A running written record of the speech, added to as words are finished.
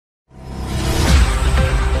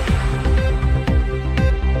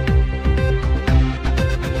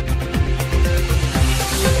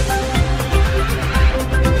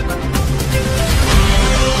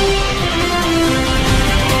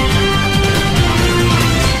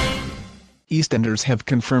EastEnders have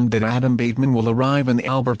confirmed that Adam Bateman will arrive in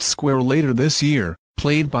Albert Square later this year,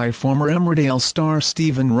 played by former Emmerdale star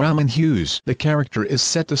Stephen Rahman-Hughes. The character is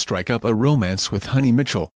set to strike up a romance with Honey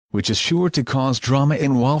Mitchell, which is sure to cause drama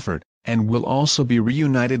in Walford, and will also be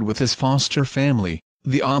reunited with his foster family,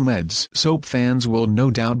 the Ahmeds. Soap fans will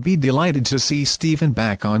no doubt be delighted to see Stephen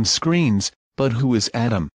back on screens, but who is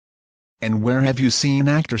Adam? And where have you seen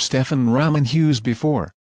actor Stephen Rahman-Hughes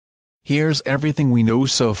before? Here's everything we know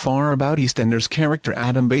so far about EastEnders character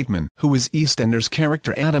Adam Bateman. Who is EastEnders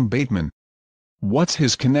character Adam Bateman? What's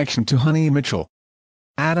his connection to Honey Mitchell?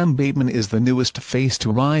 Adam Bateman is the newest face to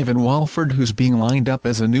arrive in Walford, who's being lined up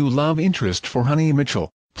as a new love interest for Honey Mitchell,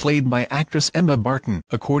 played by actress Emma Barton.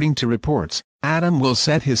 According to reports, Adam will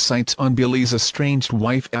set his sights on Billy's estranged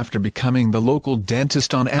wife after becoming the local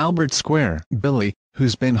dentist on Albert Square. Billy,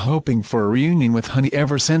 who's been hoping for a reunion with Honey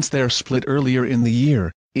ever since their split earlier in the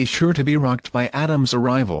year, is sure to be rocked by Adam's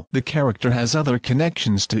arrival. The character has other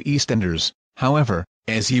connections to EastEnders, however,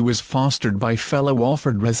 as he was fostered by fellow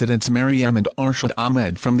Walford residents Maryam and Arshad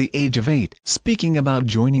Ahmed from the age of 8. Speaking about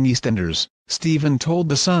joining EastEnders, Stephen told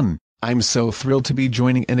The Sun, "I'm so thrilled to be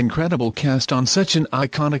joining an incredible cast on such an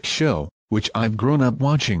iconic show, which I've grown up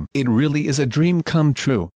watching. It really is a dream come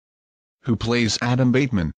true." Who plays Adam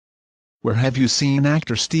Bateman? Where have you seen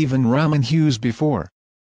actor Stephen Rahman-Hughes before?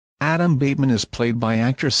 Adam Bateman is played by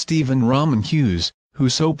actor Stephen Rahman-Hughes, who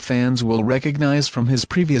soap fans will recognize from his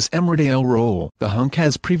previous Emmerdale role. The hunk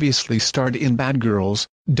has previously starred in Bad Girls,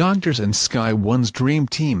 Doctors and Sky One's Dream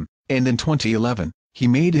Team, and in 2011, he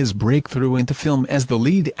made his breakthrough into film as the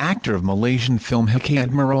lead actor of Malaysian film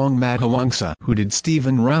Hikayat Merong Mahawangsa. Who did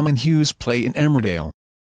Stephen Rahman-Hughes play in Emmerdale?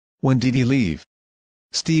 When did he leave?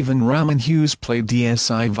 Stephen Rahman-Hughes played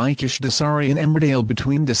DSI Vikesh Dasari in Emmerdale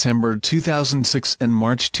between December 2006 and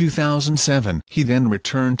March 2007. He then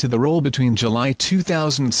returned to the role between July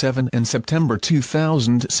 2007 and September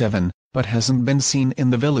 2007, but hasn't been seen in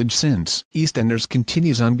the village since. EastEnders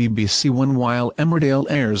continues on BBC One while Emmerdale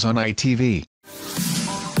airs on ITV.